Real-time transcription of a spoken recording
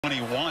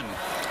21.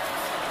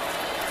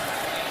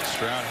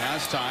 Stroud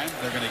has time.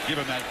 They're going to give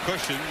him that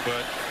cushion,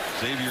 but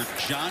Xavier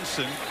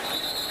Johnson,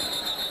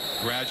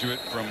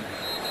 graduate from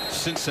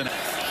Cincinnati.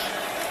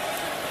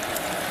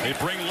 They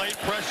bring late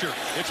pressure.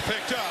 It's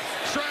picked up.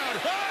 Stroud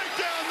right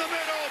down the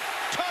middle.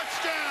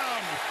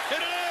 Touchdown. It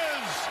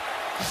is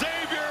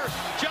Xavier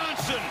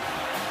Johnson.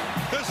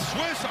 The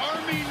Swiss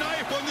Army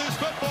knife on this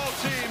football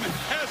team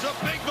has a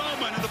big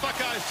moment, and the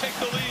Buckeyes take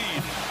the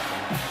lead.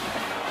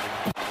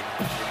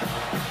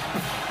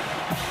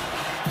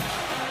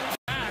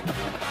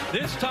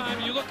 This time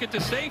you look at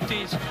the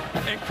safeties,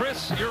 and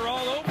Chris, you're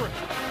all over it.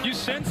 You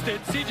sensed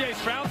it. C.J.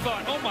 Stroud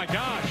thought, oh my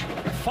gosh,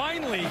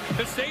 finally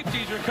the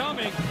safeties are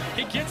coming.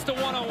 He gets the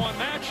one-on-one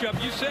matchup.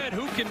 You said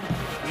who can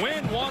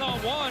win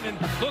one-on-one, and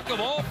look, of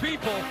all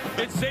people,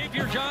 it's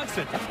Xavier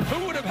Johnson.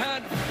 Who would have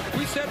had,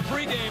 we said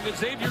pregame that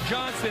Xavier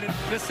Johnson in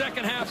the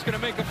second half is going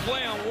to make a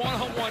play on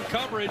one-on-one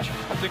coverage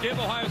to give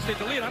Ohio State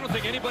the lead. I don't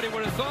think anybody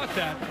would have thought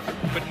that.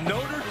 But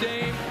Notre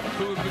Dame,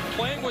 who have been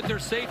playing with their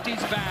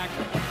safeties back,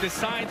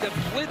 decide to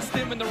blitz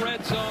them in the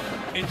red zone,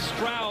 and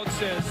Stroud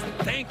says,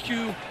 thank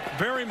you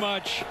very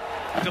much.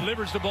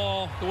 Delivers the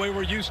ball the way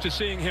we're used to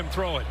seeing him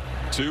throw it.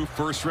 Two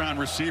first-round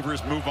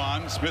receivers move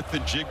on. Smith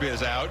and Jigba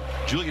is out.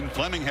 Julian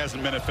Fleming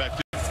hasn't been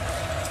effective.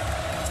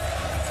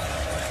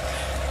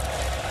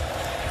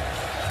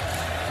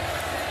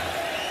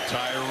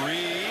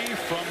 Tyree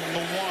from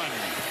the one.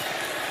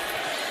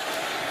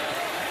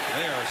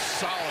 They are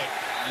solid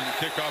in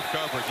kickoff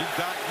coverage. You've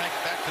got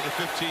back to the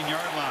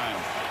 15-yard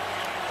line.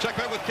 Check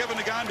back with Kevin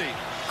Nagandi.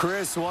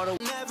 Chris, what a